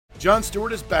Jon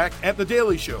Stewart is back at The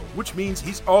Daily Show, which means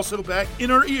he's also back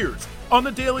in our ears on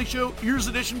The Daily Show Ears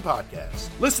Edition podcast.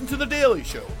 Listen to The Daily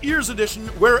Show Ears Edition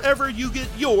wherever you get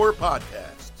your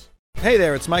podcasts. Hey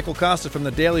there, it's Michael Costa from The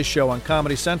Daily Show on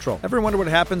Comedy Central. Ever wonder what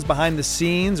happens behind the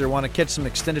scenes or want to catch some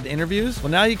extended interviews?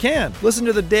 Well, now you can. Listen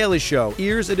to The Daily Show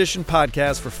Ears Edition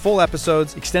podcast for full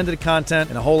episodes, extended content,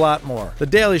 and a whole lot more. The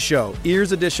Daily Show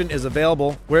Ears Edition is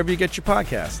available wherever you get your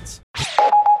podcasts.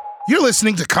 You're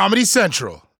listening to Comedy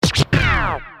Central.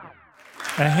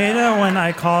 I hate it when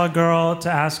I call a girl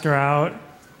to ask her out,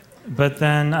 but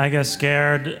then I get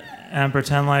scared and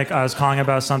pretend like I was calling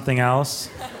about something else.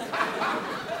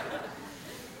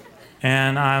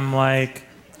 And I'm like,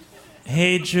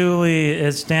 hey, Julie,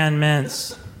 it's Dan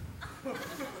Mintz.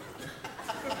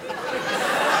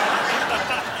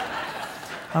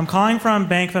 I'm calling from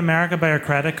Bank of America by your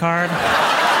credit card.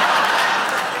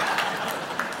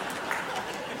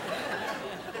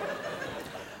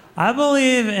 I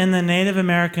believe in the Native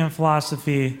American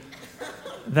philosophy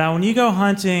that when you go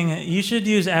hunting, you should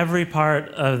use every part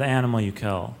of the animal you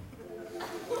kill.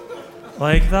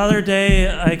 Like the other day,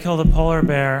 I killed a polar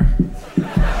bear.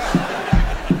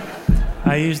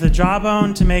 I used the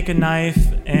jawbone to make a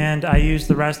knife, and I used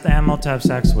the rest of the animal to have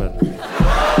sex with.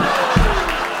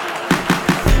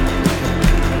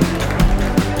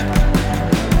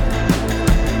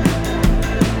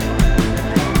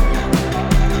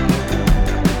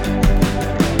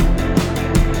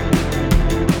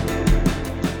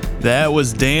 That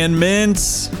was Dan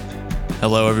Mintz.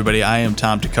 Hello, everybody. I am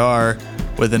Tom Takar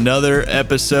with another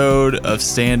episode of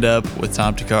Stand Up with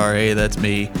Tom Takar. Hey, that's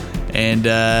me. And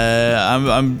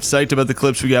I'm psyched about the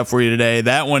clips we got for you today.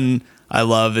 That one I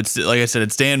love. It's like I said,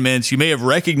 it's Dan Mintz. You may have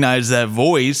recognized that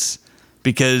voice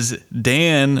because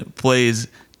Dan plays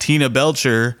Tina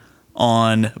Belcher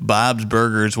on Bob's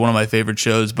Burgers, one of my favorite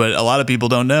shows. But a lot of people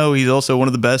don't know he's also one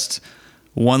of the best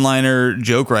one-liner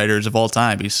joke writers of all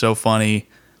time. He's so funny.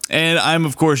 And I'm,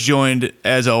 of course, joined,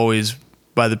 as always,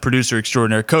 by the producer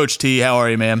extraordinaire, Coach T. How are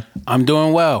you, man? I'm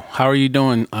doing well. How are you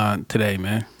doing today,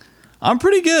 man? I'm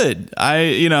pretty good.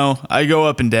 I go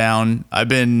up and down. I've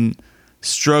been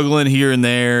struggling here and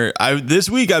there. This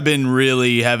week, I've been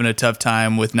really having a tough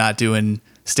time with not doing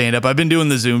stand-up. I've been doing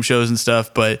the Zoom shows and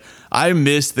stuff, but I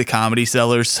miss the Comedy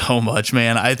Cellar so much,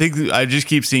 man. I think I just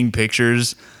keep seeing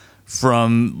pictures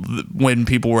from when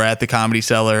people were at the Comedy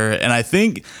Cellar, and I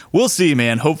think we'll see,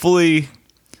 man. Hopefully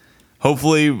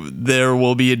there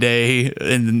will be a day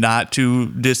in the not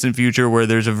too distant future where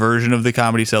there's a version of the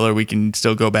Comedy Cellar we can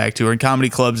still go back to, or in comedy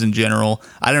clubs in general.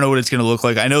 I don't know what it's going to look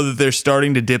like. I know that they're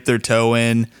starting to dip their toe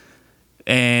in,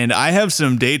 and I have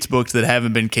some dates booked that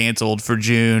haven't been canceled for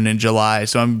June and July,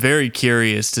 so I'm very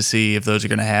curious to see if those are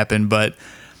going to happen. But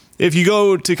if you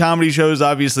go to comedy shows,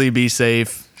 obviously be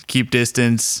safe, keep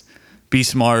distance, be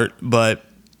smart, but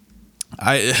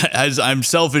I'm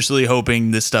selfishly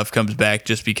hoping this stuff comes back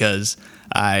just because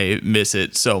I miss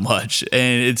it so much.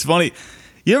 And it's funny.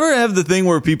 You ever have the thing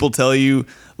where people tell you,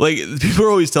 like, people are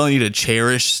always telling you to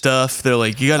cherish stuff. They're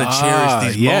like, you got to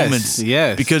cherish these moments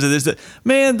because of this.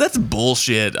 Man, that's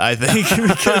bullshit, I think.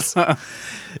 Because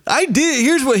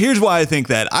here's why I think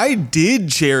that. I did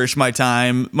cherish my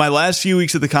time, my last few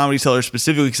weeks at the Comedy Cellar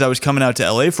specifically because I was coming out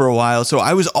to LA for a while. So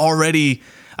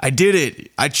I did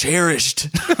it. I cherished.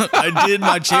 I did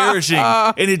my cherishing,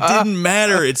 and it didn't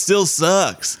matter. It still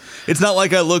sucks. It's not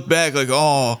like I look back like,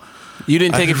 oh. You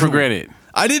didn't take it for granted.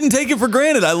 I didn't take it for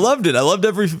granted. I loved it. I loved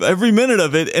every minute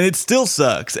of it, and it still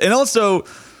sucks. And also,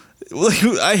 like,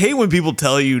 I hate when people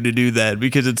tell you to do that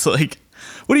because it's like,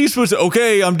 what are you supposed to?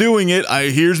 Okay, I'm doing it.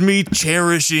 Here's me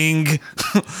cherishing. It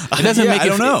doesn't make it. I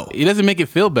don't know. It doesn't make it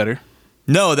feel better.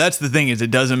 No, that's the thing is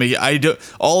it doesn't make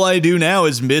it. All I do now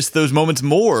is miss those moments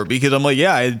more because I'm like,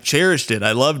 yeah, I cherished it.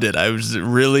 I loved it. I was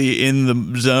really in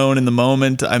the zone in the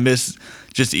moment. I miss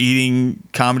just eating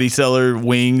Comedy Cellar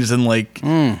wings and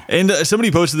and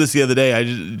somebody posted this the other day. I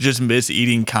just miss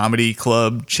eating comedy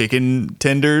club chicken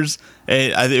tenders.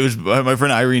 And it was my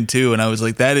friend Irene too. And I was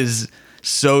like, that is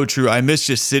so true. I miss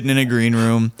just sitting in a green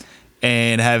room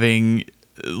and having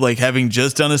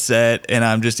just done a set and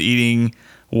I'm just eating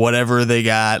whatever they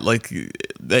got, like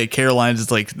Caroline's,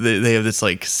 it's like they have this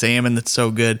like salmon that's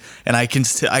so good, and I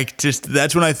just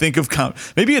that's when I think of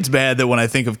maybe it's bad that when I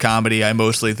think of comedy I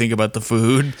mostly think about the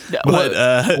food,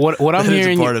 but what I'm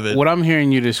hearing part of it. What I'm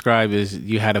hearing you describe is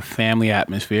you had a family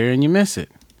atmosphere and you miss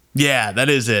it. Yeah, that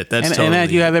is it. That's totally and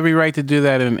that you have every right to do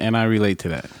that, and I relate to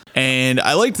that. And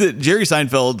I liked that Jerry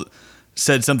Seinfeld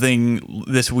said something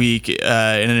this week in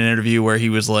an interview where he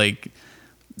was like,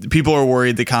 people are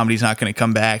worried that comedy's not going to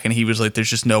come back, and he was like, there's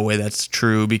just no way that's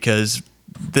true because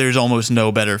there's almost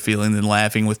no better feeling than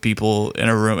laughing with people in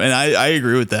a room. And I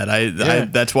agree with that.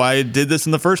 That's why I did this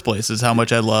in the first place, is how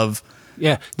much I love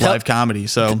live comedy.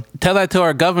 So tell that to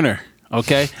our governor,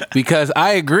 okay? Because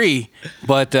I agree,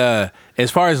 but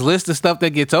as far as list of stuff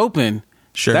that gets open,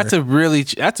 sure, that's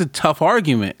a tough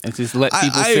argument. It's just let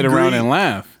people sit around and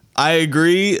laugh. I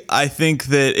agree. I think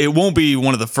that it won't be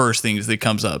one of the first things that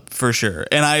comes up for sure.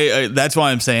 And I that's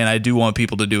why I'm saying I do want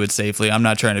people to do it safely. I'm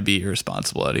not trying to be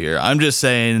irresponsible out of here. I'm just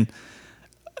saying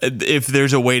if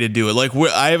there's a way to do it. Like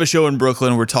I have a show in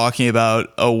Brooklyn. We're talking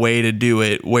about a way to do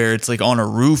it where it's like on a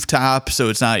rooftop. So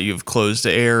it's not you have closed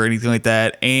air or anything like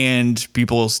that. And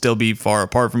people will still be far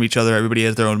apart from each other. Everybody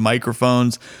has their own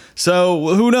microphones.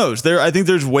 So who knows? I think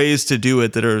there's ways to do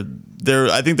it that are there.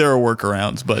 I think there are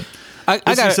workworkarounds, but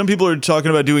some people are talking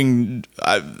about doing.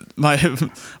 My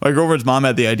girlfriend's mom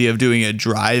had the idea of doing a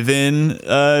drive-in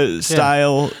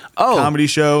style comedy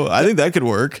show. I think that could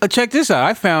work. Check this out.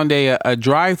 I found a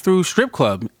drive-through strip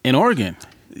club in Oregon.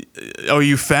 Oh,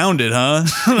 you found it, huh?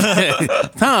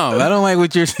 Tom, I don't like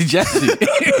what you're suggesting.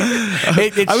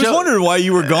 I was wondering why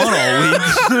you were gone all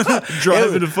week,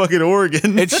 driving to fucking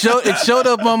Oregon. It showed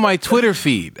up on my Twitter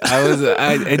feed. I was like,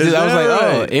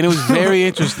 oh, and it was very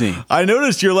interesting. I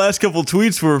noticed your last couple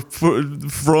tweets were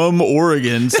from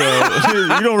Oregon, so you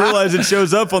don't realize it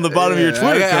shows up on the bottom of your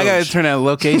Twitter. I got to turn that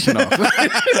location off.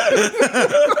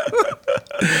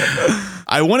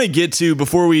 I want to get to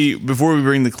before we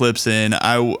bring the clips in.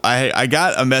 I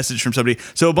got a message from somebody.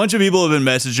 So a bunch of people have been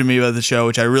messaging me about the show,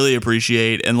 which I really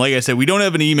appreciate. And like I said, we don't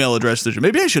have an email address for the show.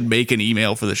 Maybe I should make an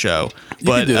email for the show.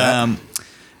 But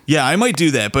yeah, I might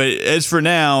do that. But as for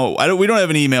now, we don't have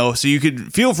an email, so you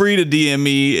could feel free to DM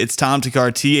me. It's Tom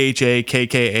Takkar,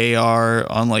 THAKKAR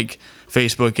on like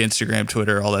Facebook, Instagram,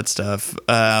 Twitter, all that stuff.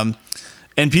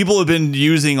 And people have been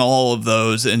using all of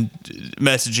those and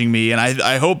messaging me. And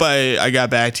I hope I got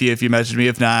back to you if you messaged me.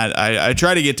 If not, I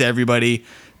try to get to everybody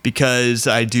because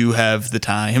I do have the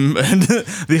time. And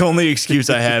the only excuse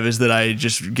I have is that I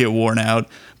just get worn out.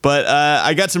 But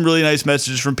I got some really nice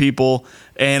messages from people.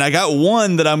 And I got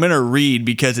one that I'm going to read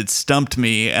because it stumped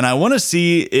me. And I want to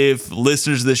see if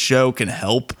listeners of this show can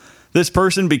help this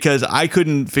person because I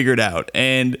couldn't figure it out.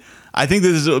 And I think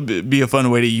this would be a fun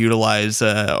way to utilize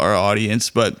our audience,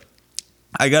 but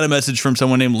I got a message from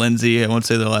someone named Lindsay. I won't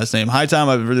say their last name. Hi, Tom.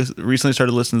 I've recently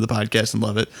started listening to the podcast and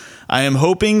love it. I am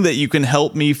hoping that you can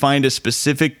help me find a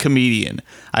specific comedian.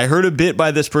 I heard a bit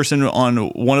by this person on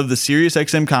one of the Sirius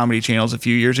XM comedy channels a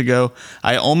few years ago.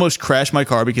 I almost crashed my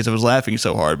car because I was laughing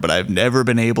so hard, but I've never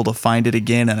been able to find it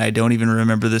again, and I don't even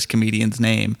remember this comedian's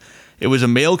name. It was a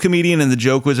male comedian, and the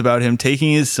joke was about him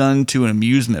taking his son to an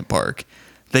amusement park.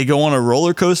 They go on a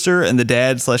roller coaster, and the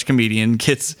dad/comedian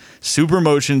gets super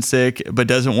motion sick, but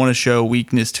doesn't want to show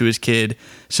weakness to his kid,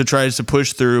 so tries to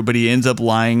push through. But he ends up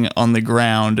lying on the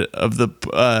ground of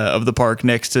the park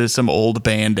next to some old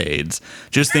Band-Aids.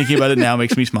 Just thinking about it now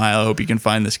makes me smile. I hope you can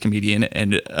find this comedian,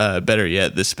 and better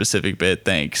yet, this specific bit.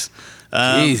 Thanks.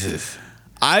 Jesus.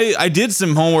 I did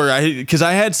some homework because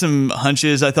I had some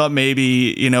hunches. I thought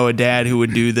maybe a dad who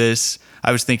would do this.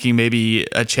 I was thinking maybe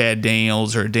a Chad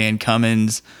Daniels or Dan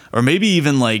Cummins, or maybe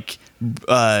even like Bert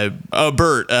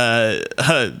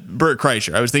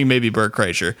Kreischer. I was thinking maybe Bert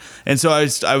Kreischer. And so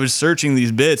I was searching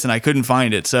these bits and I couldn't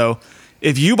find it. So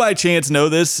if you by chance know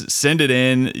this, send it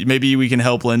in. Maybe we can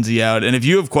help Lindsay out. And if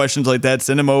you have questions like that,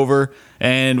 send them over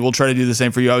and we'll try to do the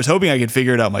same for you. I was hoping I could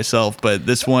figure it out myself, but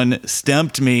this one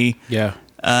stumped me. Yeah.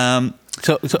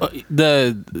 So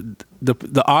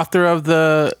the author of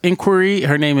the inquiry,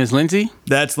 her name is Lindsay?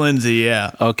 That's Lindsay, yeah.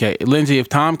 Okay. Lindsay, if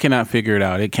Tom cannot figure it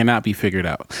out, it cannot be figured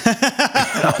out.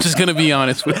 I'm just going to be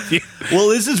honest with you. Well,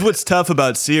 this is what's tough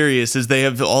about Sirius is they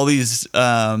have all these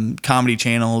comedy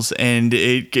channels, and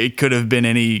it could have been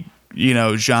any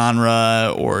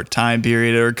genre or time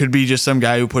period, or it could be just some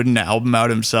guy who put an album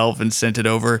out himself and sent it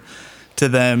over to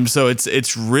them. So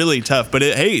it's really tough. But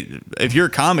hey, if you're a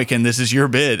comic and this is your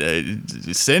bit,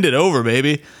 send it over,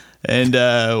 baby. And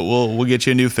we'll get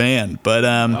you a new fan. But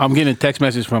I'm getting a text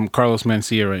message from Carlos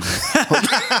Mencia right now.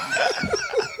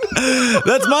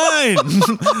 That's mine.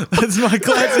 That's my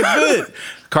classic bit.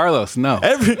 Carlos, no.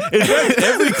 In fact,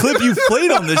 every clip you've played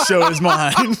on this show is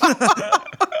mine.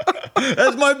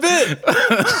 That's my bit.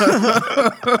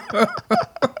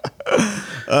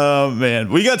 Oh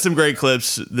man, we got some great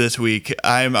clips this week.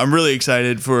 I'm really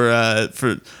excited for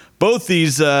both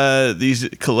these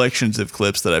collections of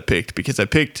clips that I picked, because I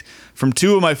picked from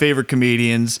two of my favorite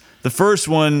comedians. The first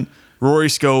one, Rory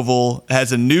Scovel,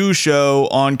 has a new show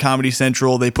on Comedy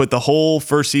Central. They put the whole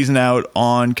first season out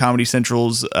on Comedy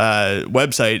Central's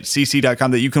website,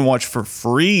 cc.com, that you can watch for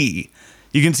free.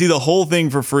 You can see the whole thing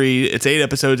for free. It's 8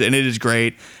 episodes, and it is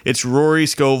great. It's Rory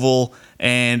Scovel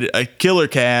and a killer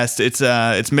cast. It's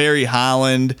Mary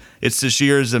Holland, it's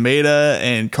Tashir Zameda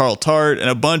and Carl Tart, and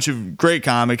a bunch of great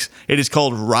comics. It is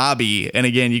called Robbie, and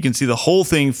again, you can see the whole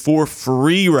thing for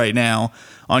free right now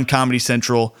on Comedy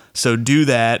Central, so do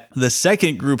that. The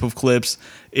second group of clips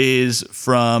is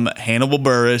from Hannibal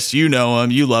Buress. You know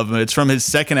him, you love him. It's from his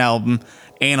second album,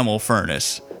 Animal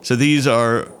Furnace. So these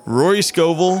are Rory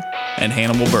Scovel and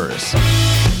Hannibal Buress.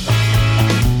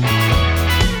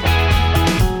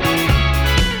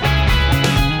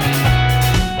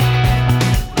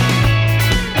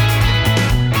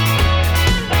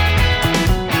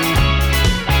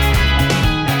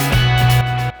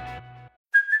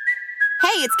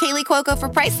 Hey, it's Kaylee Cuoco for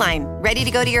Priceline. Ready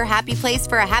to go to your happy place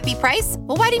for a happy price?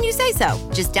 Well, why didn't you say so?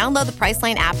 Just download the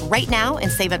Priceline app right now and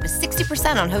save up to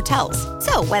 60% on hotels.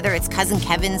 So whether it's Cousin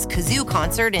Kevin's Kazoo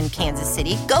Concert in Kansas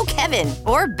City, go Kevin,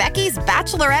 or Becky's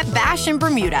Bachelorette Bash in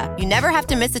Bermuda, you never have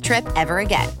to miss a trip ever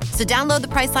again. So download the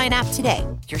Priceline app today.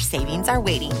 Your savings are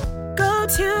waiting. Go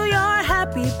to your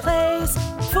happy place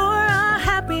for a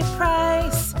happy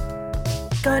price.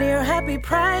 Go to your happy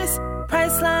price,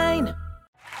 Priceline.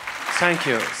 Thank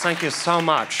you so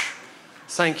much.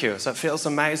 Thank you, that feels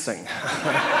amazing.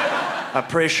 I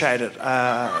appreciate it.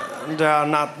 There are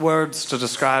not words to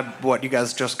describe what you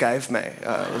guys just gave me. It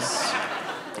was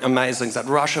amazing, that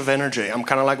rush of energy. I'm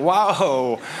kind of like,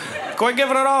 whoa, quit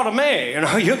giving it all to me. You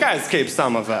know, you guys keep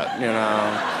some of it, you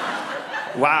know.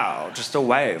 Wow, just a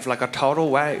wave, like a total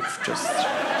wave, just...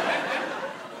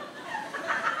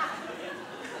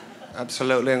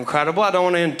 Absolutely incredible. I don't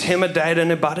want to intimidate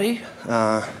anybody.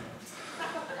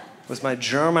 With my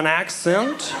German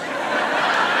accent.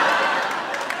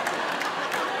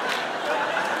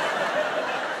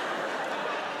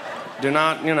 Do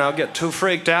not, get too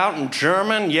freaked out. In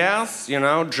German, yes,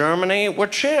 Germany, we're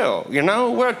chill.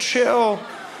 We're a chill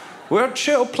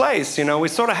place. We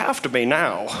sort of have to be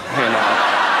now.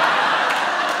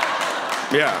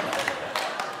 Yeah.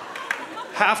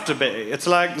 Have to be. It's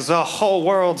like the whole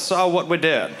world saw what we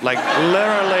did. Like,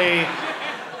 literally...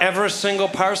 Every single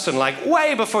person, like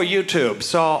way before YouTube,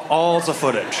 saw all the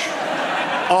footage.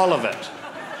 All of it.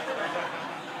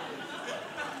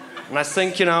 And I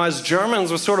think, as Germans,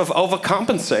 we're sort of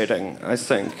overcompensating, I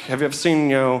think. Have you ever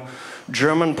seen,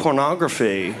 German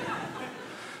pornography?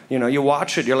 You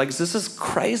watch it, you're like, this is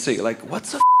crazy. Like, what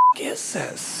the is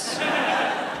this?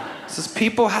 Is this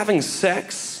people having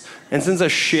sex? And since they're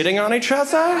shitting on each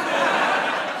other?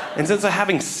 And since they're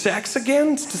having sex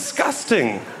again? It's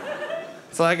disgusting.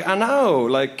 It's like, I know,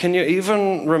 like, can you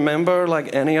even remember,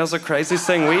 like, any other crazy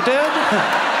thing we did?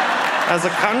 As a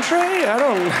country? I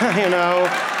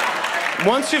don't,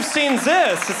 Once you've seen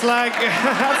this, it's like,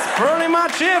 that's pretty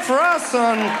much it for us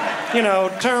on,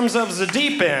 terms of the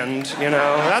deep end,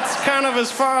 That's kind of as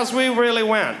far as we really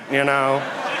went,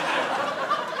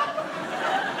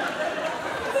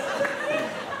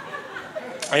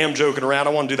 I am joking around.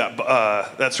 I want to do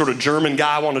that sort of German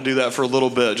guy. I want to do that for a little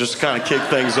bit, just to kind of kick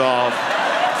things off.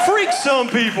 Freak some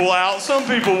people out. Some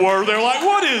people were. They're like,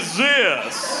 what is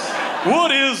this?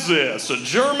 What is this? A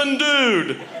German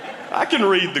dude? I can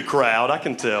read the crowd. I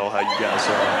can tell how you guys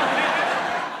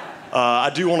are. I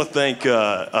do want to thank,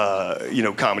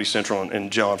 Comedy Central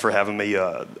and John for having me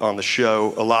on the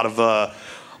show. A lot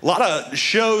of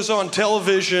shows on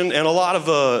television and a lot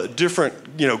of different,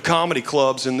 comedy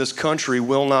clubs in this country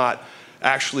will not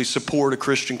actually support a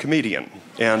Christian comedian.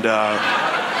 And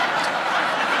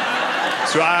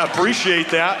so I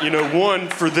appreciate that, one,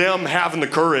 for them having the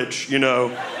courage,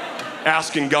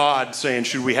 asking God, saying,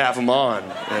 should we have him on?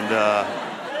 And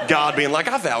God being like,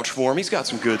 I vouch for him. He's got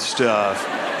some good stuff.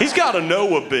 He's got to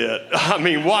know a bit. I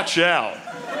mean, watch out.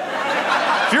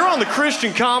 If you're on the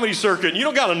Christian comedy circuit and you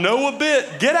don't got to know a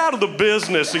bit, get out of the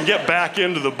business and get back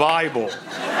into the Bible.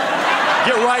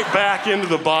 Get right back into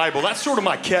the Bible. That's sort of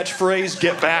my catchphrase,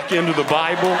 get back into the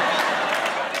Bible.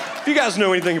 If you guys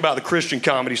know anything about the Christian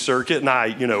comedy circuit, and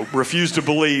I, refuse to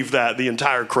believe that the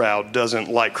entire crowd doesn't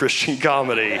like Christian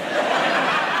comedy.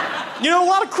 A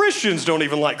lot of Christians don't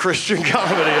even like Christian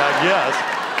comedy, I guess.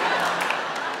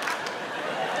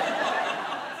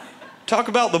 Talk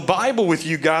about the Bible with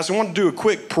you guys. I want to do a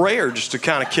quick prayer just to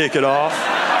kind of kick it off.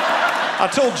 I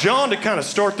told John to kind of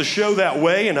start the show that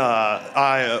way, and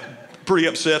I pretty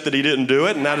upset that he didn't do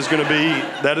it, and that is going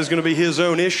to be his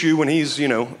own issue when he's,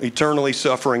 eternally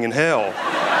suffering in hell.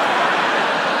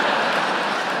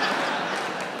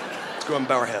 Let's go ahead and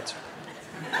bow our heads.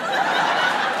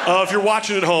 If you're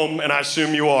watching at home, and I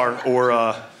assume you are, or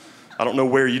I don't know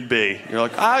where you'd be, you're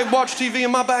like, I watch TV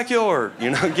in my backyard.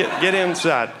 Get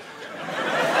inside.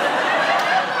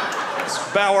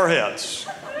 bow our heads.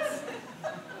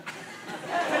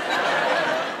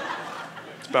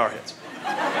 Let's bow our heads.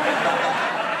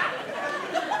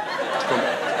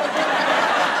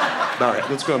 Bow our heads.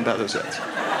 Let's go and bow those heads.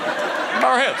 Bow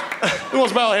our heads. Who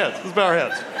wants to bow our heads? Let's bow our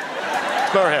heads.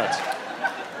 Let's bow our heads.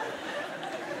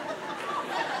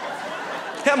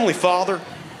 Heavenly Father,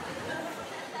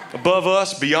 above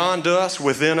us, beyond us,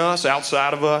 within us,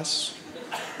 outside of us,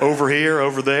 over here,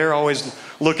 over there, always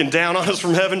looking down on us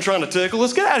from heaven, trying to tickle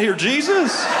us. Get out of here,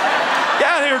 Jesus. Get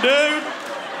out of here, dude.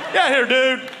 Get out of here,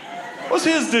 dude. What's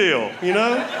his deal, you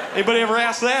know? Anybody ever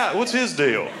ask that? What's his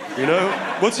deal, you know?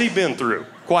 What's he been through?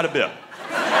 Quite a bit.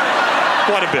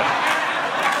 Quite a bit.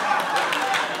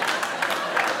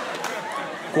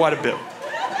 Quite a bit.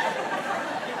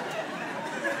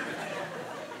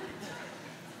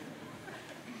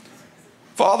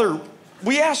 Father,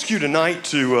 we ask you tonight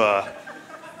to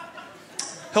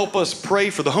help us pray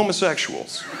for the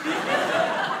homosexuals.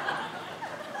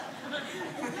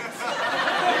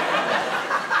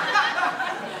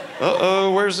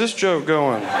 Uh-oh, where's this joke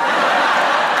going?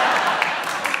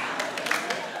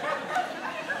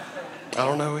 I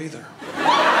don't know either.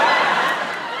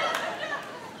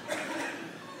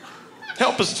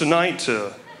 Help us tonight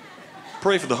to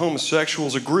pray for the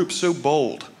homosexuals, a group so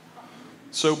bold,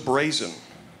 so brazen.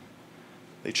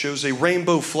 They chose a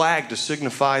rainbow flag to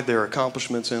signify their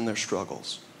accomplishments and their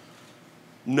struggles,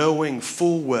 knowing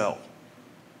full well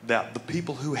that the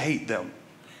people who hate them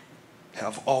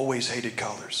have always hated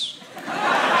colors. And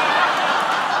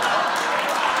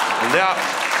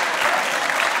that...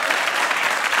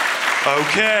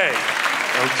 Okay.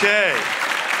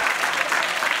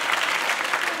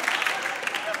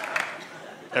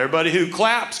 Everybody who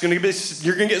claps, you're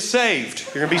gonna get saved.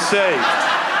 You're gonna be saved.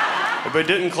 Everybody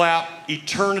didn't clap,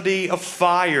 eternity of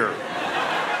fire.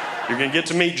 You're gonna get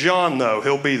to meet John, though.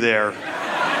 He'll be there.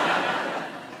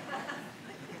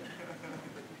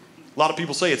 A lot of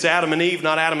people say it's Adam and Eve,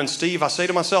 not Adam and Steve. I say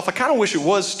to myself, I kind of wish it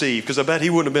was Steve, because I bet he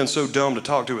wouldn't have been so dumb to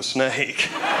talk to a snake.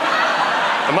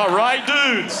 Am I right,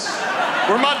 dudes?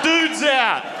 Where my dudes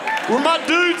at? Where my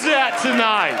dudes at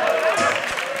tonight?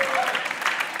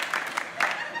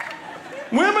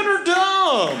 Women are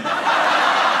dumb.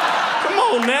 Come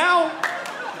on now.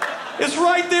 It's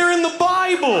right there in the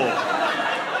Bible.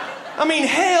 I mean,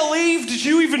 hell, Eve, did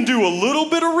you even do a little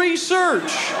bit of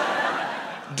research?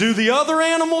 Do the other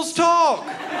animals talk?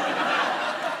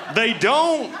 They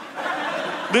don't.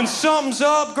 Then something's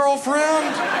up,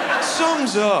 girlfriend.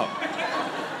 Something's up.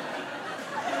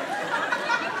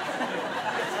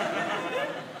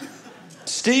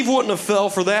 Steve wouldn't have fell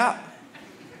for that.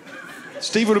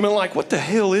 Steve would have been like, what the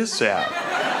hell is that?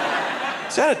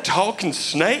 Is that a talking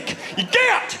snake? You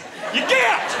get! You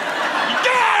get! You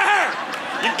get out of here!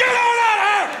 You get on out of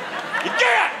here! You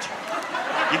get!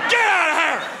 You get out of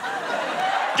here!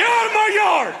 Get out of my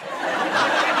yard!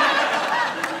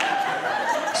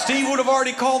 Steve would have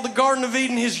already called the Garden of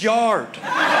Eden his yard.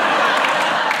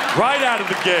 Right out of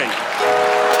the gate.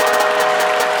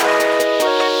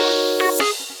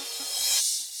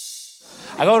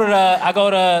 I go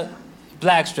to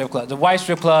black strip clubs. The white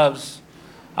strip clubs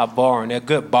are boring. They're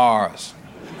good bars.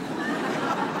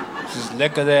 There's just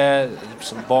liquor there,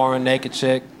 some boring naked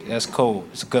chick. That's cool.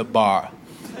 It's a good bar.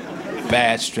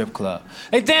 Bad strip club.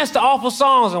 They dance to awful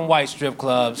songs in white strip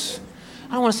clubs.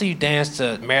 I don't want to see you dance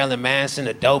to Marilyn Manson,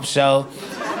 The Dope Show.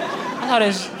 I saw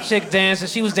this chick dancing.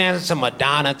 She was dancing to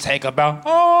Madonna, Take A Bow.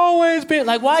 Always been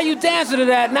like, why are you dancing to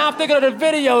that? Now I'm thinking of the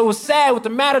video. It was sad with the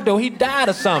Matador. He died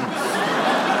or something.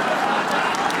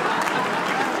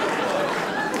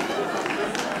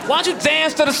 Why don't you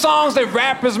dance to the songs that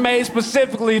rappers made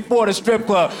specifically for the strip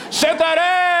club? Shake that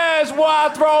ass while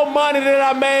I throw money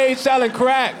that I made selling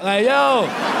crack. Like, yo,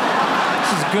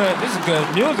 this is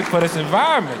good music for this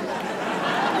environment.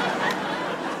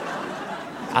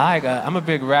 I'm a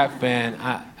big rap fan.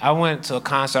 I went to a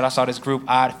concert. I saw this group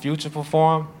Odd Future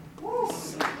perform.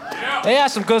 They had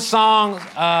some good songs,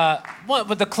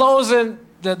 but the closing,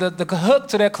 the hook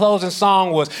to their closing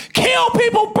song was "Kill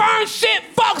people, burn shit,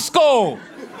 fuck school."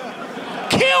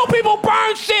 Kill people,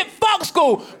 burn shit, fuck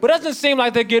school. But it doesn't seem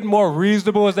like they're getting more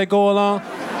reasonable as they go along.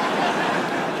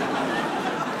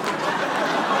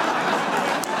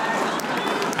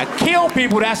 I kill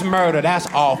people, that's murder, that's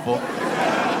awful.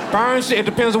 Burn shit, it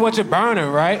depends on what you're burning,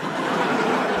 right?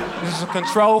 This is a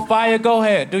controlled fire, go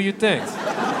ahead, do your thing.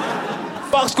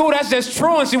 Fuck school, that's just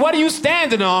truancy. What are you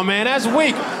standing on, man? That's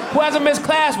weak. Who hasn't missed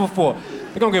class before?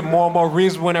 They're gonna get more and more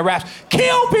reasonable in their raps.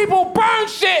 Kill people, burn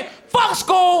shit, fuck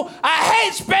school, I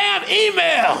hate spam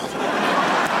email.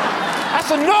 I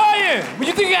That's annoying. When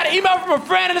you think you got an email from a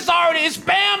friend and it's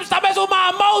spam, stop messing with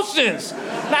my emotions.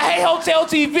 And I hate hotel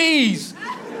TVs.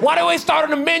 Why do they start on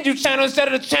the menu channel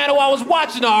instead of the channel I was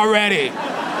watching already?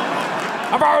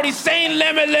 I've already seen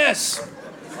Limitless.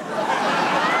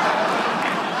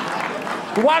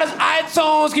 Why does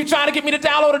iTunes keep trying to get me to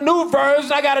download a new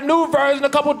version? I got a new version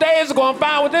a couple days ago. I'm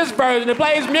fine with this version. It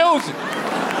plays music.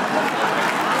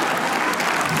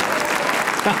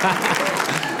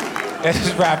 This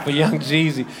is rap for Young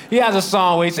Jeezy. He has a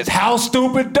song where he says, "How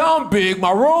stupid, dumb, big,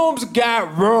 my rooms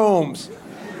got rooms."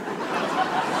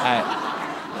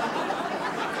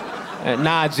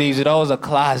 Nah, Jeezy, those are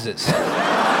closets.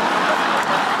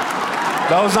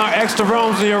 Those aren't extra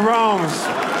rooms in your rooms.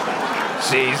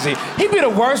 Jeezy. He'd be the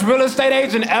worst real estate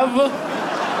agent ever.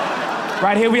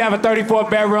 Right here we have a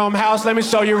 34-bedroom house. Let me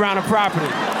show you around the property.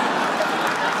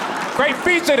 Great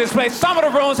feature of this place. Some of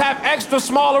the rooms have extra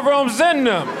smaller rooms in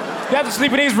them. You have to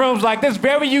sleep in these rooms like this.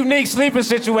 Very unique sleeping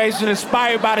situation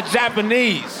inspired by the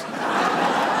Japanese.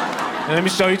 And let me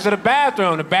show you to the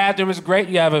bathroom. The bathroom is great.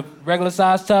 You have a regular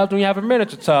sized tub, then you have a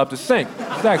miniature tub to sink.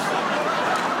 It's excellent.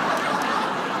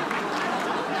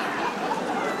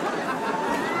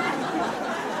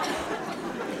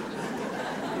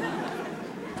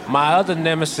 My other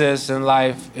nemesis in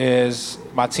life is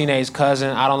my teenage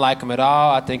cousin. I don't like him at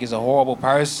all. I think he's a horrible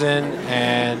person,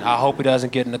 and I hope he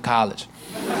doesn't get into college.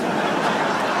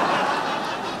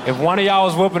 If one of y'all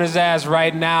was whooping his ass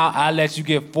right now, I'd let you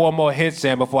get 4 more hits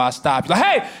in before I stop you.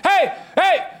 Like, hey,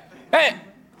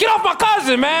 get off my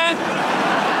cousin, man.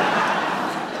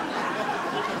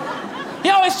 He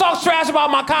always talks trash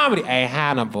about my comedy. Hey,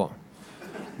 Hannibal,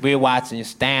 we're watching your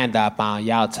stand-up on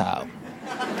YouTube.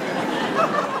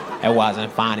 It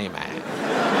wasn't funny, man.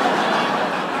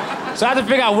 So I have to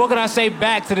figure out what can I say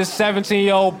back to this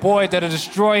 17-year-old boy that'll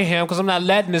destroy him, because I'm not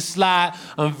letting this slide.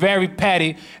 I'm very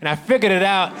petty, and I figured it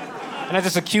out, and I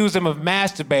just accused him of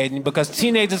masturbating because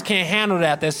teenagers can't handle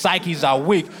that. Their psyches are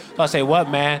weak. So I say, what,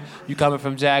 man? You coming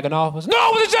from jagging off? I said, no, I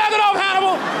wasn't jagging off,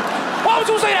 Hannibal. Why would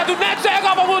you say that? Do not jag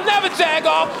off. I will never jag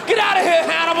off. Get out of here,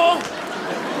 Hannibal.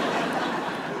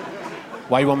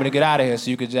 Why you want me to get out of here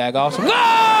so you can jag off? So, no!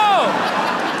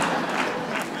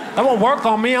 That won't work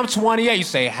on me. I'm 28. You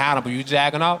say, Hannibal, you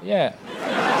jagging off? Yeah.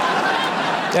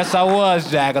 Yes, I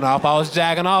was jagging off. I was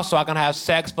jagging off so I can have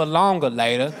sex for longer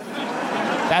later.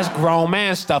 That's grown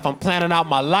man stuff. I'm planning out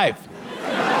my life.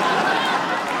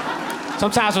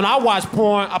 Sometimes when I watch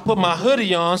porn, I put my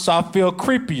hoodie on so I feel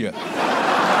creepier. Yeah.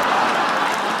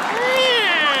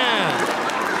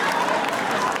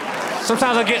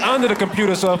 Sometimes I get under the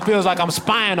computer so it feels like I'm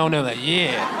spying on them. Like,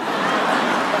 yeah.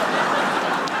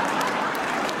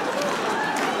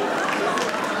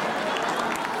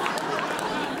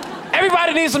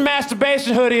 Everybody needs a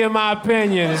masturbation hoodie, in my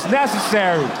opinion. It's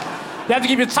necessary. You have to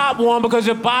keep your top warm because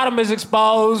your bottom is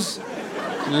exposed.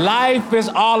 Life is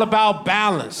all about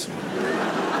balance.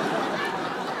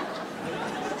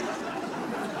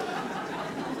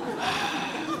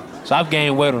 So I've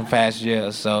gained weight in the past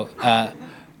year. So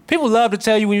people love to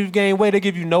tell you when you've gained weight. They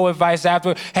give you no advice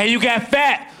after. Hey, you got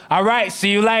fat. All right, see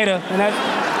you later. And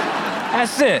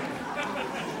that's it.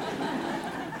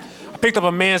 I picked up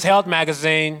a men's health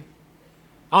magazine.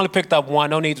 I only picked up one.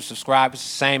 No need to subscribe. It's the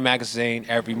same magazine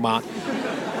every month.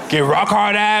 Get rock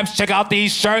hard abs. Check out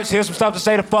these shirts. Here's some stuff to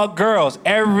say to fuck girls.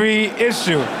 Every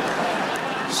issue.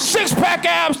 6-pack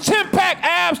abs, 10-pack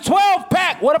abs,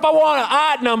 12-pack. What if I want an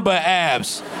odd number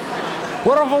abs?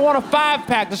 What if I want a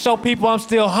 5-pack to show people I'm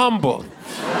still humble?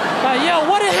 Like, yo,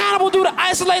 what did Hannibal do to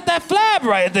isolate that flab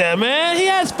right there, man? He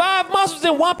has 5 muscles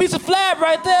in one piece of flab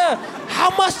right there. How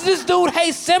much does this dude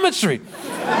hate symmetry?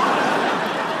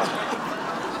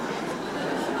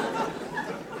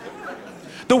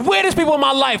 The weirdest people in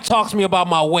my life talk to me about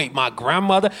my weight. My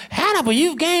grandmother, Hannibal,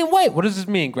 you've gained weight. What does this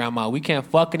mean, Grandma? We can't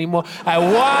fuck anymore? Like,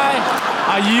 why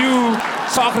are you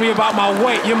talking to me about my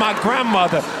weight? You're my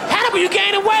grandmother. Hannibal, you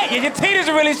gaining weight. Your titties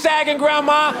are really sagging,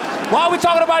 Grandma. Why are we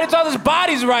talking about each other's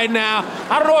bodies right now?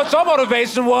 I don't know what your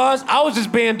motivation was. I was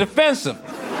just being defensive.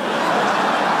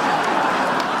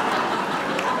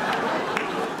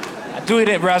 I do eat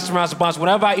at restaurants a bunch.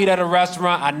 Whenever I eat at a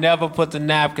restaurant, I never put the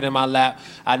napkin in my lap.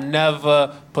 I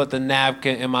never put the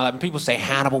napkin in my lap. And people say,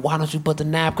 Hannibal, why don't you put the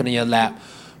napkin in your lap?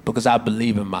 Because I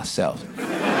believe in myself.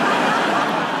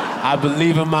 I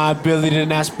believe in my ability to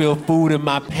not spill food in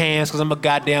my pants because I'm a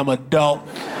goddamn adult.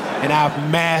 And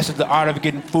I've mastered the art of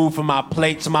getting food from my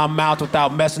plate to my mouth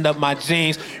without messing up my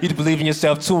jeans. You need to believe in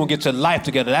yourself too and get your life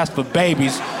together. That's for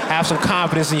babies. Have some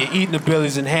confidence in your eating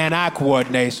abilities and hand-eye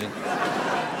coordination.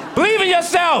 Believe in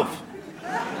yourself.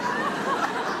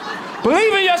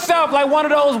 Believe in yourself like one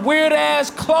of those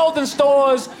weird-ass clothing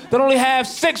stores that only have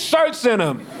 6 shirts in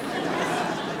them.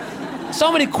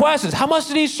 So many questions. How much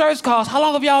do these shirts cost? How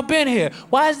long have y'all been here?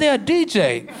 Why is there a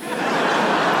DJ?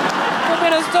 I've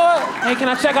been in the store. Hey, can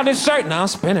I check out this shirt? No, I'm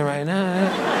spinning right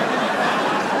now.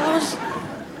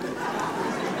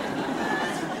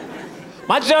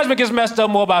 My judgment gets messed up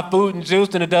more by food and juice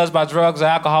than it does by drugs or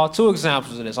alcohol. 2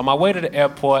 examples of this. On my way to the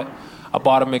airport, I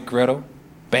bought a McGriddle,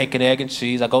 bacon, egg, and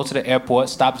cheese. I go to the airport,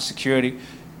 stop at security,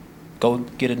 go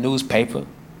get a newspaper.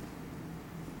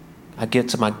 I get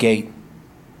to my gate,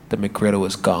 the McGriddle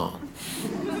is gone.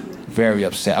 Very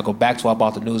upset. I go back to where I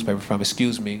bought the newspaper from.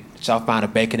 Excuse me, did y'all find a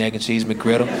bacon, egg, and cheese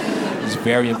McGriddle? It's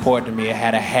very important to me. It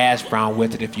had a hash brown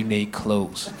with it if you need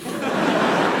clues.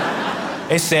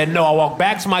 They said no. I walked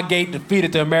back to my gate,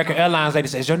 defeated the American Airlines lady.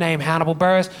 Says, your name Hannibal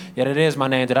Buress? Yeah, that is my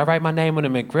name. Did I write my name on the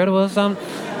McGriddle or something?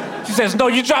 She says, no,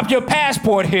 you dropped your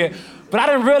passport here. But I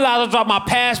didn't realize I dropped my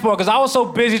passport because I was so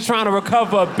busy trying to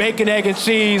recover a bacon, egg, and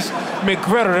cheese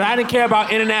McGriddle that I didn't care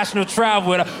about international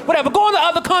travel. Whatever, going to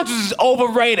other countries is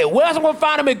overrated. Where else am I going to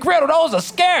find a McGriddle? Those are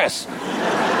scarce.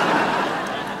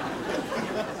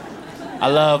 I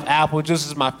love apple juice.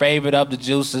 It's my favorite of the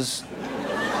juices.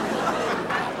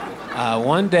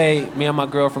 One day, me and my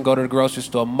girlfriend go to the grocery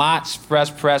store. Mott's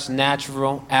Fresh Press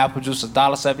Natural apple juice,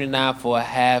 $1.79 for a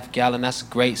half gallon. That's a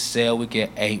great sale. We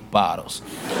get 8 bottles.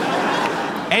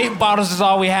 8 bottles is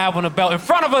all we have on the belt. In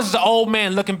front of us is an old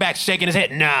man looking back, shaking his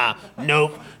head. Nah,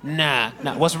 nope, nah.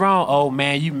 What's wrong, old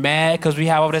man? You mad because we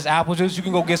have all this apple juice? You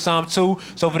can go get some too.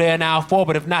 It's over there in aisle 4,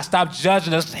 but if not, stop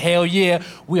judging us. Hell yeah,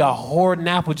 we are hoarding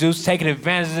apple juice, taking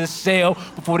advantage of this sale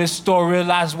before this store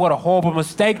realizes what a horrible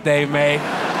mistake they made.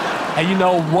 And you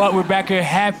know what? We're back here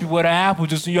happy with our apple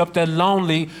juice, and you're up there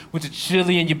lonely with your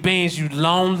chili and your beans. You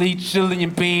lonely chili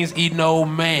and beans eating old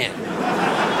man.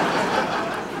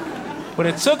 But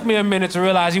it took me a minute to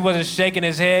realize he wasn't shaking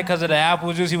his head because of the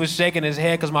apple juice. He was shaking his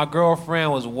head because my girlfriend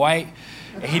was white,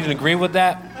 and he didn't agree with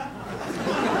that.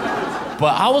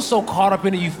 But I was so caught up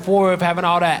in the euphoria of having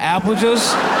all that apple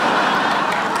juice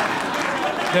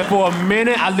that for a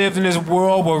minute I lived in this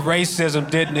world where racism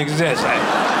didn't exist.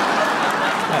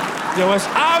 Yo, it's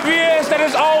obvious that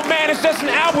this old man is just an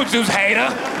apple juice hater.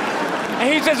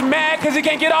 And he's just mad because he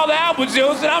can't get all the apple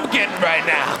juice that I'm getting right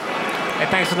now.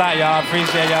 Hey, thanks a lot, y'all.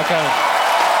 Appreciate y'all coming.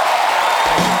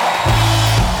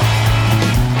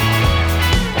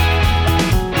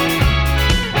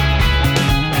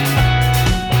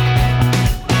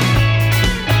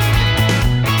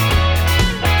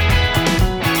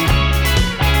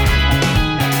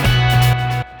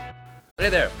 Hey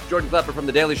there, Jordan Klepper from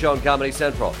The Daily Show on Comedy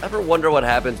Central. Ever wonder what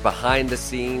happens behind the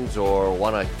scenes or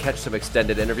want to catch some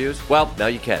extended interviews? Well, now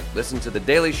you can. Listen to The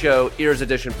Daily Show Ears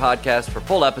Edition podcast for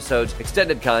full episodes,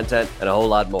 extended content, and a whole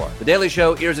lot more. The Daily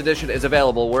Show Ears Edition is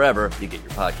available wherever you get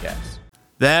your podcasts.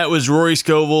 That was Rory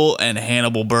Scovel and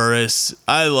Hannibal Buress.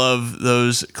 I love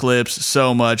those clips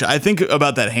so much. I think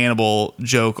about that Hannibal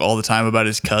joke all the time about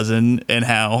his cousin and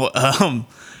how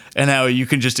you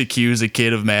can just accuse a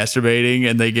kid of masturbating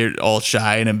and they get all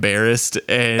shy and embarrassed,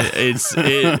 and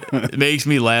it makes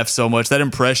me laugh so much. That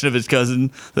impression of his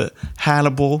cousin, the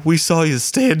Hannibal, we saw you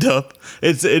stand up.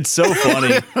 It's so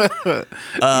funny.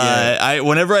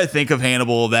 Whenever I think of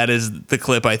Hannibal, that is the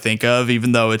clip I think of,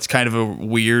 even though it's kind of a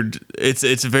weird.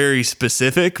 It's very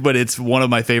specific, but it's one of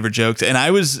my favorite jokes. And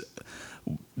I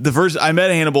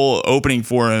met Hannibal opening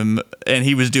for him, and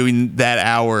he was doing that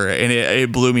hour, and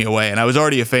it blew me away. And I was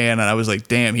already a fan, and I was like,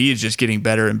 damn, he is just getting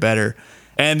better and better.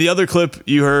 And the other clip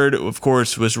you heard, of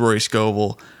course, was Rory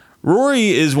Scovel. Rory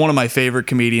is one of my favorite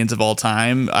comedians of all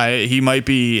time. He's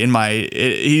maybe in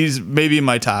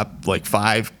my top like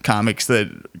 5 comics that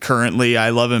currently.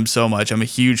 I love him so much. I'm a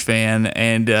huge fan,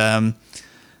 and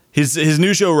His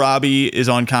new show, Robbie, is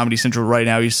on Comedy Central right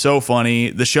now. He's so funny.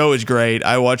 The show is great.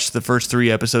 I watched the first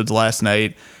 3 episodes last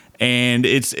night, and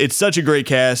it's such a great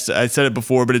cast. I said it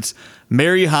before, but it's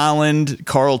Mary Holland,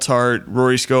 Carl Tart,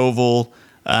 Rory Scovel,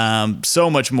 so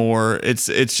much more. It's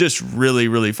just really,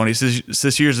 really funny.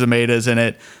 Sasheer Zamata's in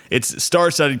it. It's a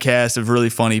star-studded cast of really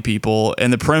funny people,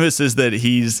 and the premise is that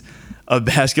he's a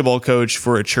basketball coach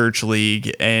for a church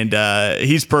league, and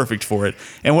he's perfect for it.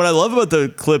 And what I love about the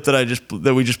clip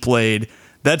that we just played,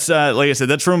 that's like I said,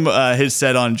 that's from his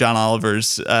set on John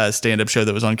Oliver's stand-up show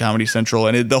that was on Comedy Central,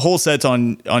 and the whole set's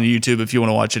on YouTube if you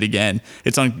want to watch it again.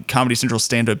 It's on Comedy Central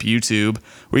stand-up YouTube,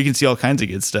 where you can see all kinds of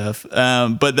good stuff.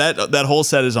 But that whole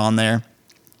set is on there,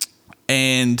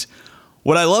 and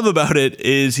what I love about it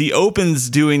is he opens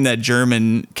doing that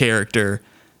German character.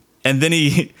 And then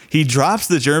he drops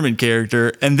the German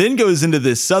character and then goes into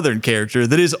this Southern character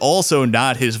that is also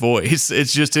not his voice.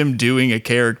 It's just him doing a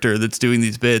character that's doing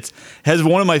these bits. Has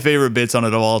one of my favorite bits on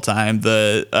it of all time,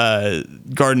 the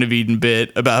Garden of Eden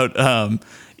bit about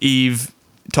Eve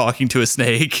talking to a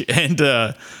snake. And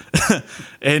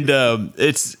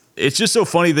it's just so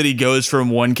funny that he goes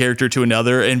from one character to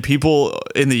another, and people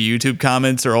in the YouTube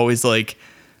comments are always like,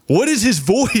 what is his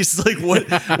voice? Like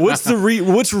what's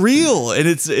real? And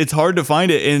it's hard to find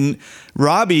it. And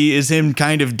Robbie is him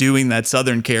kind of doing that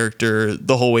Southern character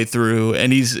the whole way through.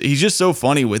 And he's just so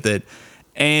funny with it.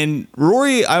 And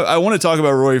Rory, I want to talk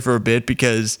about Rory for a bit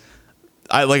because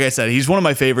like I said, he's one of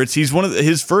my favorites. He's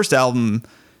his first album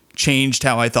changed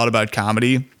how I thought about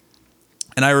comedy.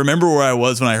 And I remember where I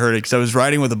was when I heard it because I was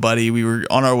riding with a buddy. We were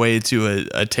on our way to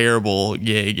a terrible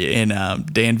gig in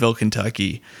Danville,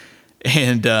 Kentucky.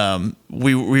 And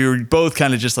we were both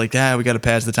kind of just like, we got to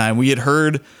pass the time. We had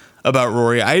heard about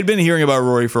Rory. I had been hearing about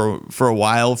Rory for a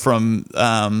while from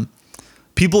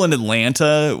people in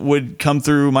Atlanta would come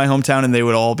through my hometown, and they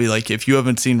would all be like, if you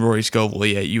haven't seen Rory Scovel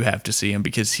yet, you have to see him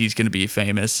because he's going to be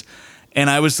famous. And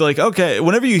I was like, okay,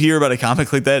 whenever you hear about a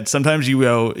comic like that, sometimes you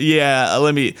go,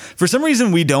 for some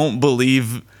reason, we don't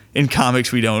believe in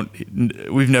comics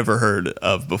we've never heard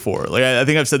of before. Like I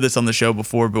think I've said this on the show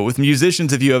before, but with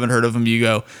musicians, if you haven't heard of them, you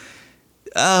go,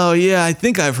 oh yeah, I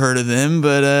think I've heard of them,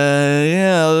 but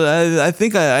I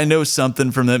think I know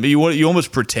something from them. You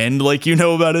almost pretend like you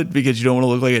know about it because you don't want to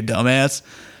look like a dumbass.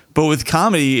 But with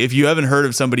comedy, if you haven't heard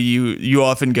of somebody, you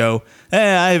often go,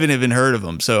 I haven't even heard of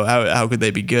them, so how could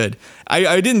they be good?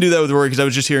 I didn't do that with Rory because I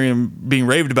was just hearing him being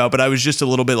raved about, but I was just a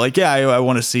little bit like, I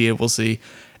want to see it, we'll see.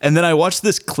 And then I watched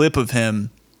this clip of him.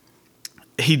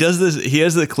 He does this. He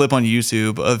has the clip on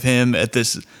YouTube of him at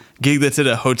this gig that's at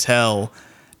a hotel,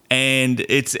 and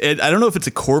I don't know if it's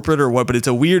a corporate or what, but it's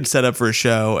a weird setup for a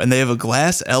show. And they have a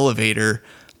glass elevator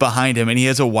behind him, and he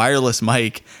has a wireless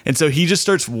mic, and so he just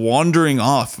starts wandering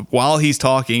off while he's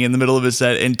talking in the middle of his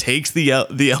set, and takes the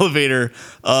elevator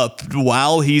up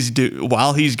while he's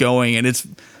going, and it's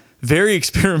very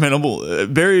experimental,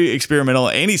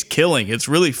 and he's killing. It's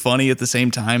really funny at the same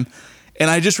time. And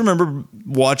I just remember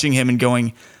watching him and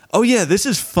going, oh yeah, this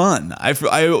is fun.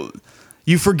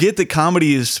 You forget that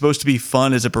comedy is supposed to be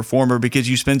fun as a performer because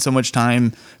you spend so much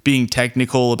time being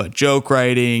technical about joke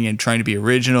writing and trying to be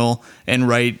original and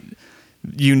write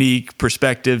unique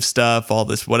perspective stuff, all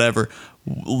this, whatever.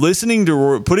 Listening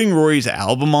to putting Rory's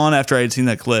album on after I had seen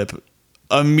that clip,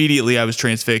 immediately I was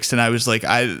transfixed, and I was like,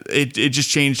 it just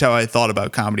changed how I thought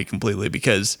about comedy completely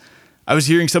because I was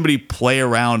hearing somebody play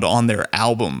around on their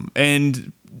album,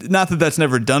 and not that that's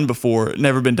never been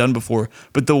done before,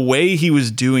 but the way he was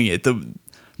doing it,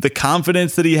 the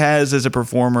confidence that he has as a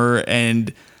performer,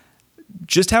 and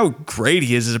just how great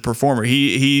he is as a performer.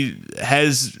 He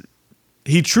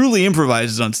truly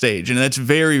improvises on stage, and that's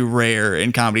very rare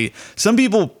in comedy. Some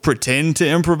people pretend to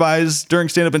improvise during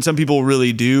stand-up, and some people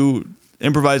really do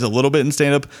improvise a little bit in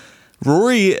stand-up.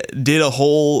 Rory did a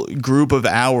whole group of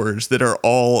hours that are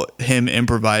all him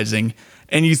improvising,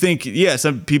 and you think, yeah,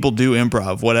 some people do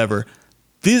improv, whatever.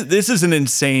 This is an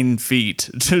insane feat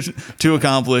to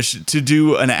accomplish, to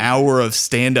do an hour of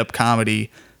stand-up comedy.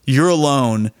 You're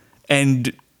alone,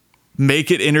 and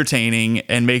make it entertaining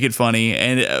and make it funny.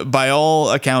 And by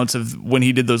all accounts of when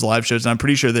he did those live shows, and I'm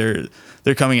pretty sure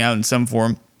they're coming out in some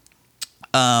form,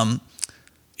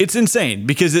 it's insane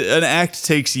because an act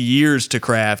takes years to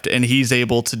craft, and he's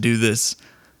able to do this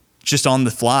just on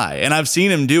the fly. And I've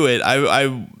seen him do it.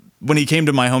 When he came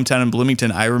to my hometown in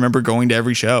Bloomington, I remember going to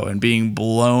every show and being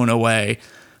blown away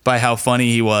by how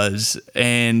funny he was.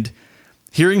 And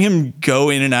hearing him go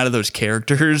in and out of those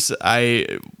characters,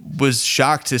 I was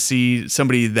shocked to see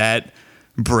somebody that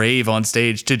brave on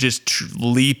stage to just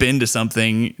leap into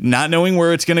something, not knowing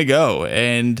where it's going to go,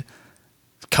 and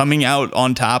coming out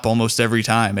on top almost every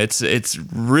time. It's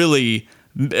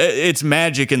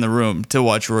magic in the room to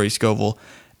watch Rory Scovel.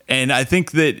 And I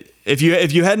think that if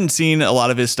you hadn't seen a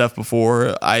lot of his stuff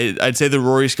before, I'd say the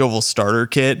Rory Scovel starter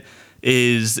kit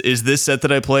is this set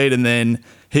that I played, and then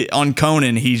on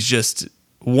Conan, he's just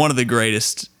one of the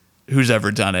greatest who's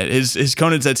ever done it. His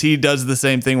Conan sets, he does the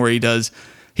same thing where he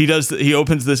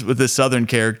opens this with this Southern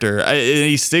character, and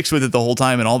he sticks with it the whole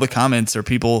time, and all the comments are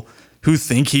people who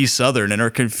think he's Southern and are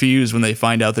confused when they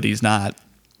find out that he's not,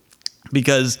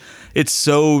 because it's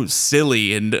so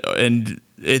silly and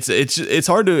it's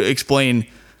hard to explain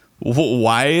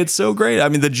why it's so great. I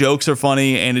mean, the jokes are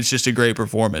funny, and it's just a great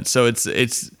performance. So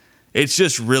it's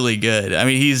just really good. I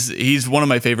mean, he's one of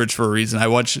my favorites for a reason. I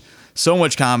watch so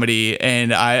much comedy,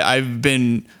 and I've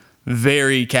been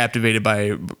very captivated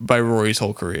by Rory's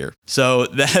whole career. So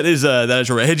that is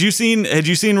Rory. Had you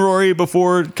seen Rory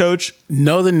before, Coach?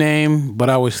 Know the name, but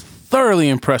I was thoroughly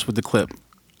impressed with the clip.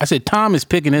 I said, Tom is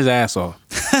picking his ass off.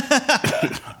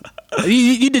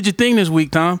 You did your thing this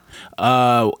week, Tom.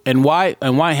 And why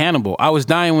Hannibal? I was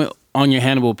dying on your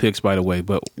Hannibal picks, by the way.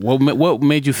 But what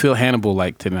made you feel Hannibal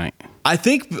like tonight? I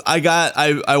think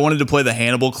I wanted to play the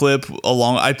Hannibal clip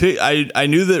along. I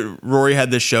knew that Rory had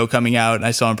this show coming out, and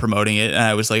I saw him promoting it, and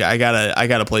I was like, I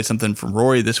gotta play something from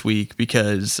Rory this week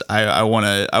because I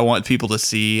want people to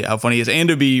see how funny he is and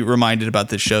to be reminded about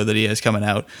this show that he has coming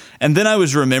out. And then I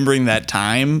was remembering that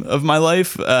time of my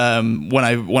life when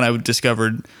I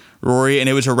discovered Rory, and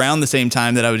it was around the same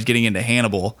time that I was getting into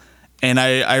Hannibal. And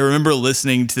I remember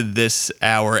listening to this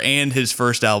hour and his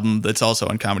first album that's also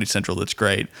on Comedy Central that's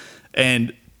great.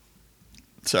 And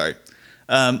sorry,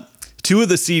 two of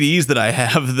the CDs that I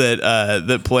have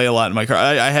that play a lot in my car.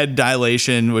 I had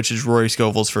Dilation, which is Rory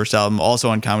Scovel's first album, also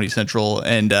on Comedy Central,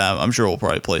 and I'm sure we'll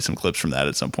probably play some clips from that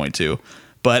at some point too.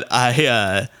 But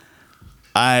I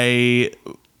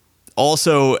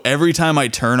also, every time I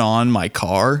turn on my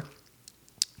car,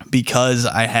 because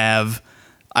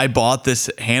I bought this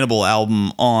Hannibal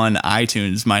album on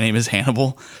iTunes. My name is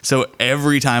Hannibal. So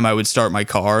every time I would start my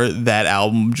car, that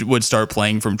album would start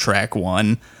playing from track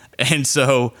 1. And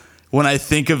so when I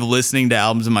think of listening to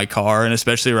albums in my car, and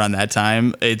especially around that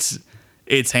time, it's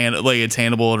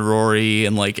Hannibal and Rory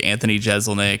and like Anthony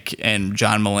Jeselnik and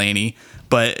John Mulaney.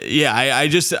 But yeah, I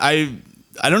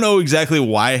don't know exactly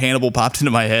why Hannibal popped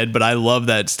into my head, but I love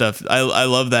that stuff. I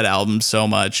love that album so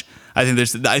much. I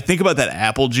think about that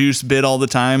apple juice bit all the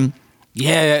time.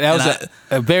 Yeah, that was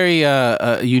a very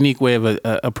unique way of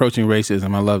approaching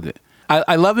racism. I loved it.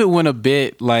 I love it when a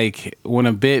bit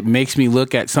makes me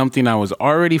look at something I was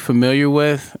already familiar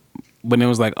with, but it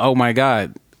was like, oh my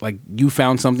God, like you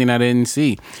found something I didn't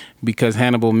see. Because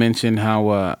Hannibal mentioned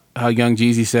how Young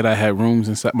Jeezy said I had rooms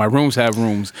inside. My rooms have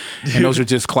rooms, and those are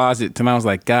just closets. And I was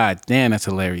like, God damn, that's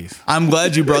hilarious. I'm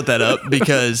glad you brought that up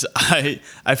because I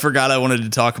forgot I wanted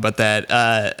to talk about that.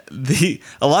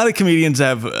 A lot of comedians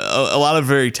have a lot of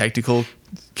very technical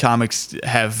comics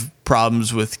have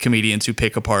problems with comedians who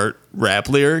pick apart rap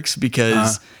lyrics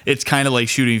because it's kind of like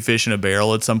shooting fish in a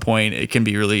barrel. At some point, it can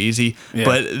be really easy. Yeah.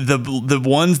 But the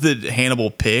ones that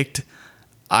Hannibal picked,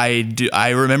 I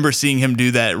remember seeing him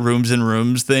do that Rooms and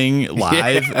Rooms thing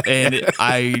live, and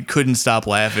I couldn't stop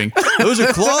laughing. Those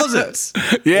are closets.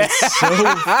 Yeah.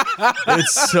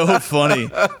 It's so funny.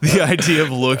 The idea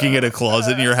of looking at a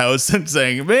closet in your house and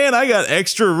saying, man, I got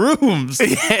extra rooms.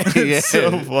 It's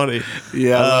so funny.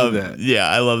 Yeah, I love that. Yeah,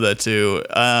 I love that too.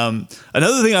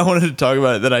 Another thing I wanted to talk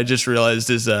about that I just realized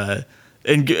is...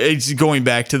 and it's going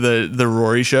back to the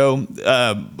Rory show.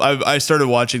 I started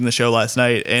watching the show last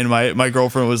night, and my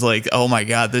girlfriend was like, "Oh my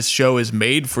God, this show is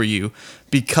made for you,"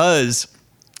 because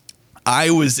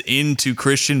I was into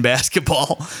Christian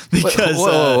basketball. Because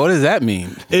what does that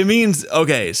mean? It means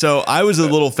so I was a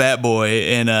little fat boy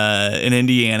in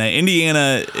Indiana.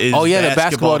 Indiana is the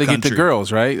basketball to get the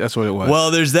girls, right? That's what it was.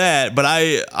 Well, there's that, but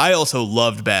I also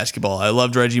loved basketball. I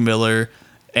loved Reggie Miller,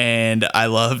 and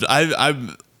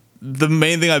the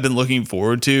main thing I've been looking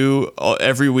forward to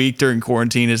every week during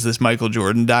quarantine is this Michael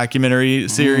Jordan documentary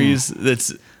series.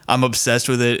 I'm obsessed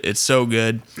with it. It's so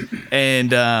good.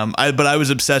 And but I was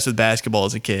obsessed with basketball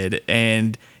as a kid.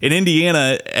 And in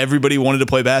Indiana, everybody wanted to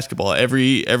play basketball.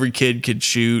 Every kid could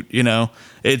shoot. You know,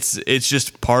 it's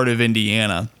just part of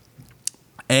Indiana.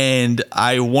 And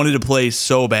I wanted to play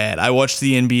so bad. I watched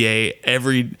the NBA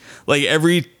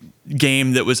every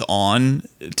game that was on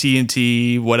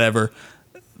TNT, whatever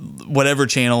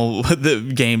channel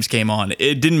the games came on.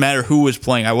 It didn't matter who was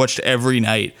playing. I watched every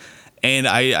night. And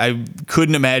I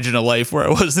couldn't imagine a life where I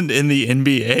wasn't in the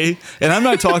NBA. And I'm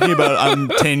not talking about I'm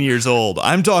 10 years old.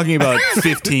 I'm talking about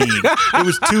 15. It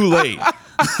was too late.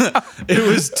 It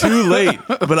was too late.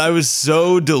 But I was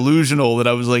so delusional that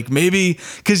I was like, maybe...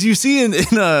 Because you see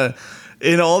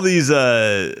in all these...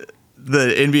 the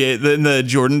NBA, in the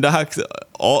Jordan docs,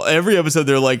 every episode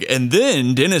they're like, and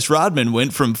then Dennis Rodman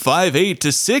went from 5'8" to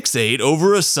 6'8"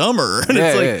 over a summer. And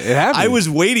it's like, it happened. I was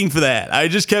waiting for that. I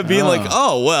just kept being like,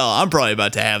 oh, well, I'm probably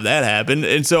about to have that happen.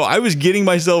 And so I was getting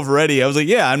myself ready. I was like,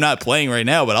 yeah, I'm not playing right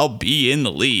now, but I'll be in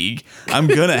the league. I'm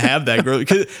going to have that growth.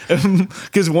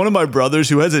 Because one of my brothers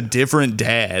who has a different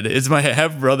dad, it's my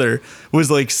half brother,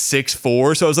 was like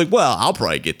 6'4". So I was like, well, I'll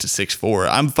probably get to 6'4".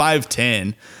 I'm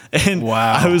 5'10". And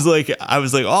wow. I was like,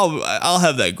 oh, I'll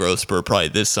have that growth spurt probably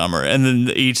this summer. And then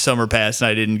each summer passed and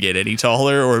I didn't get any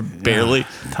taller or barely.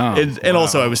 And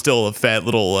also I was still a fat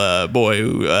little boy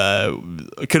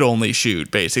who could only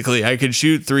shoot, basically. I could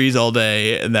shoot threes all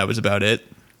day and that was about it.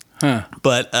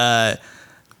 But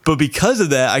because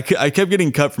of that, I kept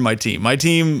getting cut from my team. My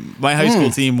high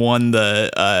school team won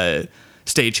the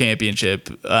state championship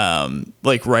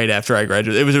like right after I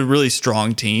graduated. It was a really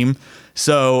strong team.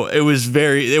 So it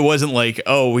wasn't like,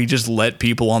 oh, we just let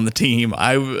people on the team.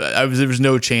 There was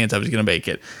no chance I was going to make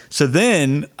it. So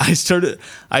then I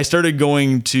started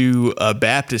going to a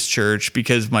Baptist church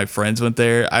because my friends went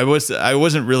there. I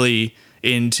wasn't really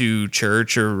into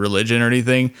church or religion or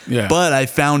anything, but I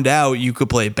found out you could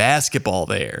play basketball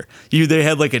there. They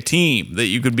had like a team that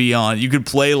you could be on. You could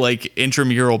play like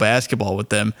intramural basketball with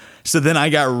them. So then I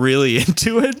got really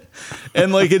into it,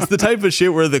 and like it's the type of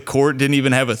shit where the court didn't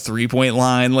even have a 3-point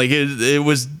line. Like it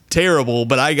was terrible,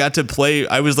 but I got to play.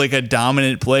 I was like a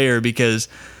dominant player because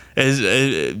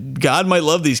God might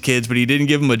love these kids, but he didn't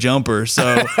give them a jumper.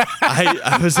 So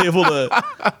I was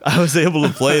able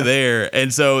to play there.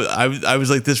 And so I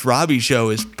was like, this Robbie show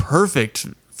is perfect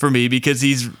for me because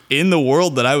he's in the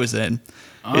world that I was in.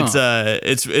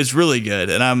 It's really good.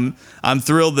 And I'm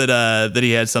thrilled that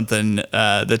he had something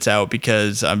that's out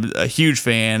because I'm a huge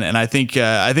fan. And I think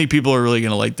people are really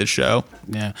going to like this show.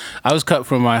 Yeah. I was cut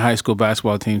from my high school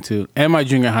basketball team too. And my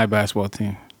junior high basketball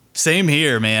team. Same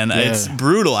here, man. Yeah. It's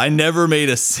brutal. I never made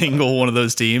a single one of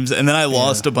those teams. And then I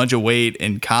lost a bunch of weight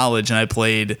in college and I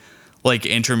played like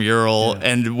intramural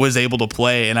and was able to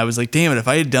play. And I was like, damn it, if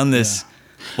I had done this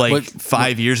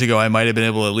 5 years ago, I might have been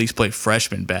able to at least play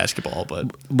freshman basketball.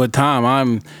 But Tom,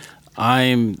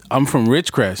 I'm from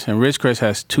Ridgecrest, and Ridgecrest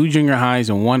has 2 junior highs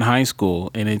and 1 high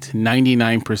school, and it's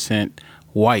 99%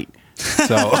 white.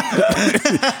 So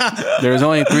there was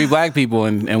only 3 black people,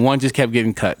 and 1 just kept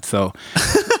getting cut. So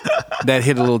that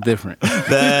hit a little different.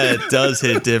 That does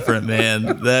hit different,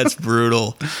 man. That's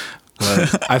brutal.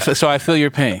 So I feel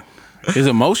your pain. It's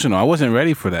emotional. I wasn't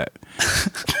ready for that.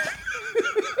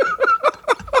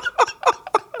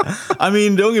 I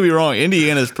mean, don't get me wrong.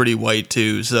 Indiana's pretty white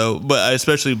too. So, but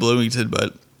especially Bloomington.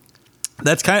 But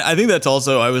that's I think that's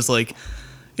also. I was like,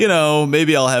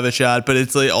 maybe I'll have a shot. But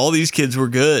it's like all these kids were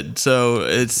good. So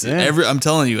it's I'm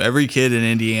telling you, every kid in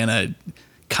Indiana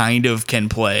kind of can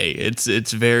play. It's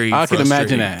very. I can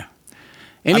imagine that.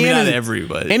 Indiana, not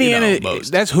everybody. Indiana,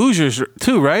 most. That's Hoosiers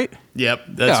too, right? Yep,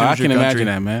 that's Hoosier I can imagine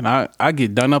that, man. I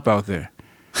get done up out there.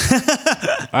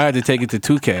 I had to take it to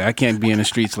 2K. I can't be in the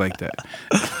streets like that.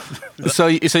 So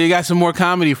you got some more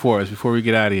comedy for us before we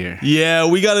get out of here. Yeah,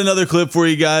 we got another clip for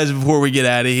you guys before we get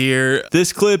out of here.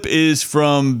 This clip is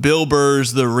from Bill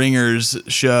Burr's The Ringers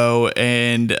show,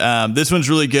 and this one's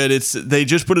really good. They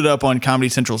just put it up on Comedy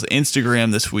Central's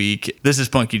Instagram this week. This is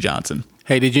Punkie Johnson.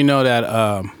 Hey, did you know that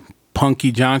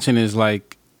Punkie Johnson is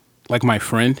like my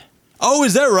friend? Oh,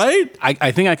 is that right?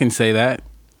 I think I can say that.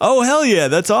 Oh, hell yeah,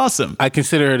 that's awesome. I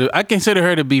consider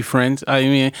her to be friends. I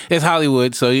mean, it's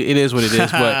Hollywood, so it is what it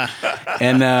is. But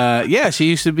she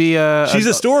used to be she's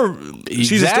a store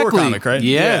comic, right?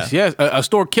 Yes, a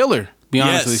store killer. Be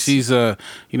honest with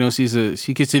you,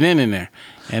 she gets it in there.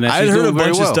 And I'd heard a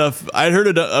bunch of stuff. I'd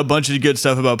heard a bunch of good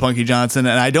stuff about Punkie Johnson,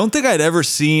 and I don't think I'd ever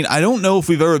seen. I don't know if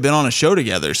we've ever been on a show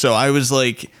together. So I was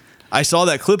like. I saw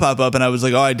that clip pop up and I was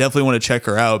like, oh, I definitely want to check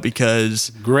her out because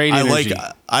great energy.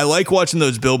 I like watching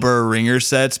those Bill Burr Ringer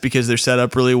sets because they're set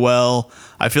up really well.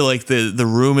 I feel like the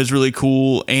room is really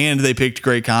cool and they picked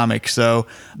great comics. So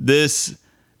this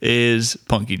is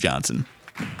Punkie Johnson.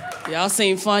 Y'all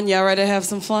seem fun? Y'all ready to have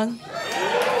some fun?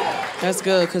 That's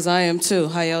good because I am too.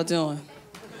 How y'all doing?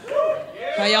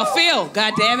 How y'all feel?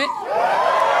 God damn it.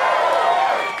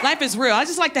 Life is real. I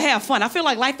just like to have fun. I feel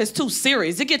like life is too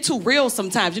serious. It get too real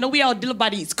sometimes. We all deal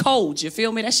by these codes, you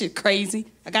feel me? That shit crazy.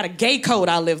 I got a gay code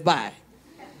I live by.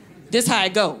 This how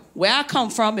it go. Where I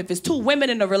come from, if it's 2 women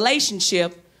in a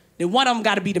relationship, then one of them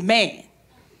got to be the man.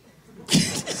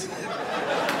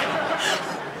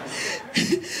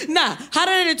 Nah, how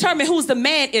do they determine who's the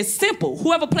man is simple.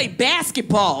 Whoever played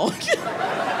basketball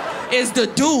is the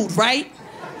dude, right?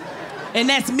 And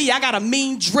that's me. I got a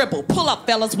mean dribble. Pull up,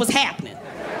 fellas. What's happening?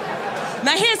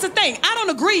 Now, here's the thing. I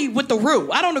don't agree with the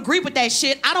rule. I don't agree with that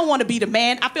shit. I don't want to be the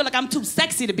man. I feel like I'm too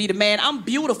sexy to be the man. I'm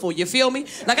beautiful, you feel me?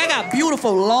 Like, I got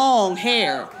beautiful long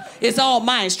hair. It's all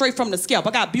mine, straight from the scalp.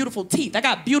 I got beautiful teeth. I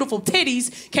got beautiful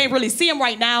titties. Can't really see them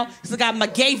right now because I got my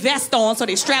gay vest on, so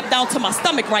they strapped down to my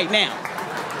stomach right now.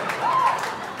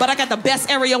 But I got the best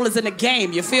areolas in the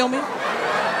game, you feel me?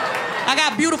 I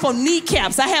got beautiful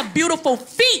kneecaps. I have beautiful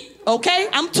feet, okay?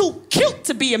 I'm too cute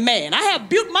to be a man. I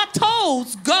have my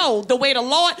toes go the way the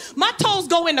Lord, my toes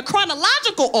go in the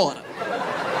chronological order.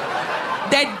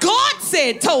 that God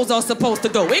said toes are supposed to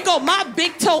go. It go my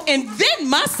big toe and then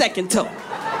my second toe.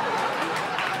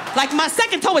 Like my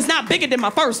second toe is not bigger than my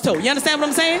first toe. You understand what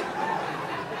I'm saying?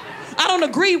 I don't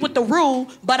agree with the rule,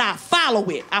 but I follow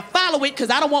it. I follow it because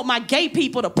I don't want my gay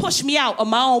people to push me out of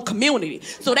my own community.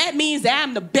 So that means that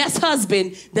I'm the best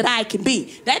husband that I can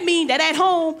be. That means that at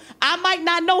home, I might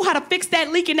not know how to fix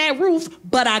that leak in that roof,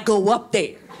 but I go up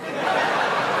there.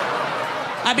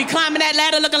 I be climbing that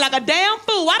ladder looking like a damn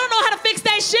fool. I don't know how to fix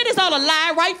that shit. It's all a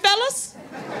lie, right, fellas?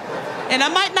 And I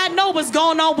might not know what's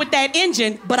going on with that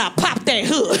engine, but I pop that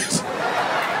hood.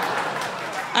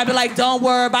 I be like, don't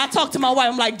worry about it. I talk to my wife,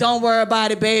 I'm like, don't worry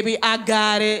about it, baby. I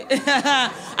got it.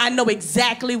 I know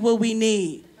exactly what we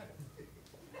need.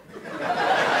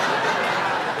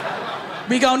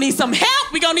 We gonna need some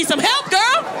help. We gonna need some help, girl.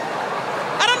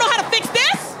 I don't know how to fix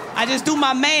this. I just do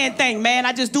my man thing, man.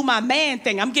 I just do my man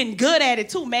thing. I'm getting good at it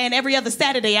too, man. Every other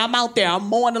Saturday, I'm out there. I'm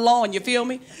mowing the lawn, you feel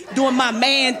me? Doing my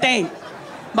man thing.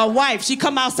 My wife, she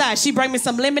come outside, she bring me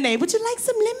some lemonade. Would you like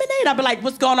some lemonade? I be like,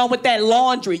 what's going on with that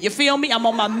laundry? You feel me? I'm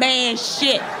on my man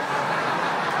shit.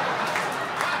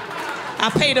 I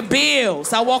pay the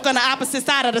bills. I walk on the opposite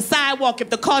side of the sidewalk. If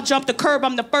the car jumped the curb,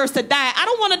 I'm the first to die. I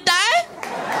don't want to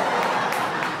die.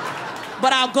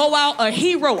 But I'll go out a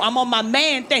hero. I'm on my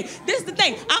man thing. This is the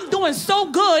thing. I'm doing so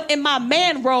good in my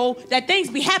man role that things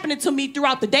be happening to me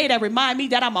throughout the day that remind me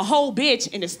that I'm a whole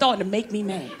bitch and it's starting to make me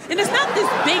mad. And it's not this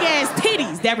big ass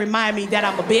titties that remind me that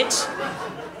I'm a bitch.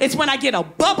 It's when I get a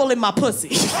bubble in my pussy.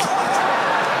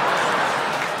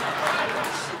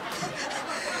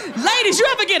 Ladies, you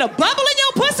ever get a bubble in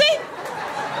your pussy?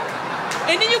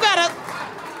 And then you gotta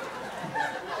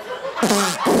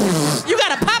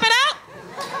pop it out?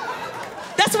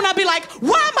 That's when I be like,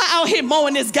 why am I out here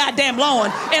mowing this goddamn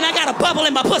lawn and I got a bubble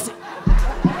in my pussy?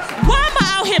 Why am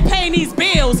I out here paying these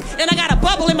bills and I got a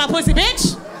bubble in my pussy,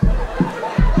 bitch?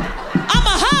 I'm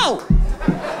a hoe.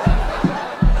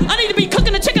 I need to be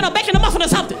cooking the chicken or baking a muffin or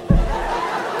something.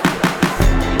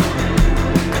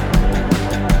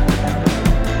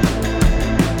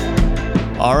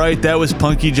 All right, that was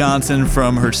Punkie Johnson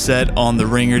from her set on The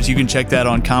Ringers. You can check that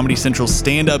on Comedy Central's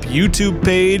stand-up YouTube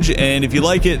page. And if you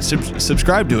like it,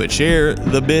 subscribe to it. Share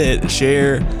the bit.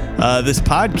 Share this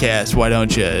podcast. Why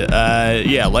don't you?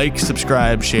 Like,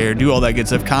 subscribe, share, do all that good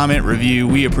stuff. Comment, review.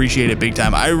 We appreciate it big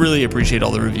time. I really appreciate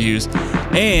all the reviews.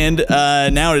 And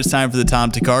now it is time for the Tom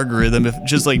Tick algorithm. If,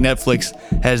 just like Netflix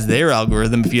has their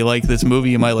algorithm, if you like this movie,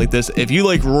 you might like this. If you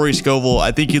like Rory Scovel,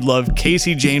 I think you'd love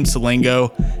Casey James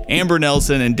Salengo, Amber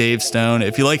Nelson, and Dave Stone.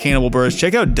 If you like Hannibal Buress,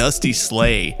 check out Dusty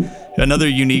Slay, another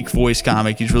unique voice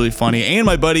comic. He's really funny. And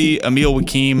my buddy Emil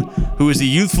Wakim, who is a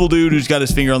youthful dude who's got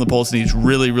his finger on the pulse, and he's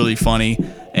really, really funny.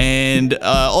 And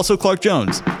also Clark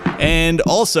Jones. And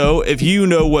also, if you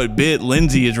know what bit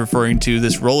Lindsay is referring to,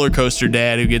 this roller coaster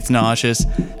dad who gets nauseous,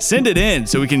 send it in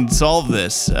so we can solve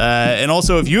this. And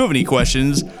also, if you have any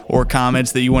questions or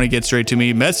comments that you want to get straight to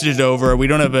me, message it over. We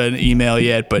don't have an email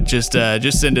yet, but just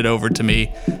send it over to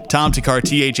me. Tom Tickar,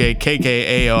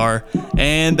 THAKKAR.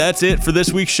 And that's it for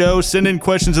this week's show. Send in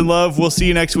questions and love. We'll see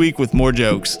you next week with more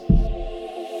jokes.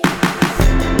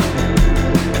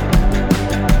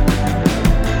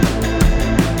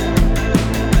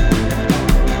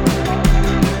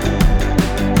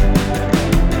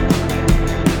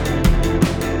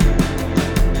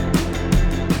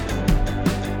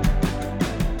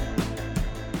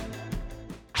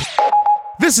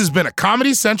 This has been a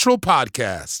Comedy Central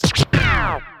podcast.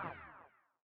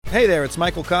 Hey there, it's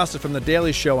Michael Costa from The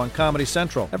Daily Show on Comedy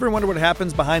Central. Ever wonder what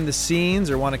happens behind the scenes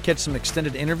or want to catch some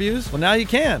extended interviews? Well, now you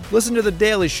can. Listen to The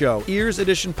Daily Show, Ears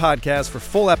Edition podcast for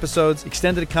full episodes,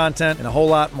 extended content, and a whole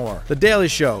lot more. The Daily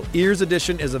Show, Ears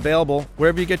Edition is available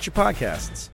wherever you get your podcasts.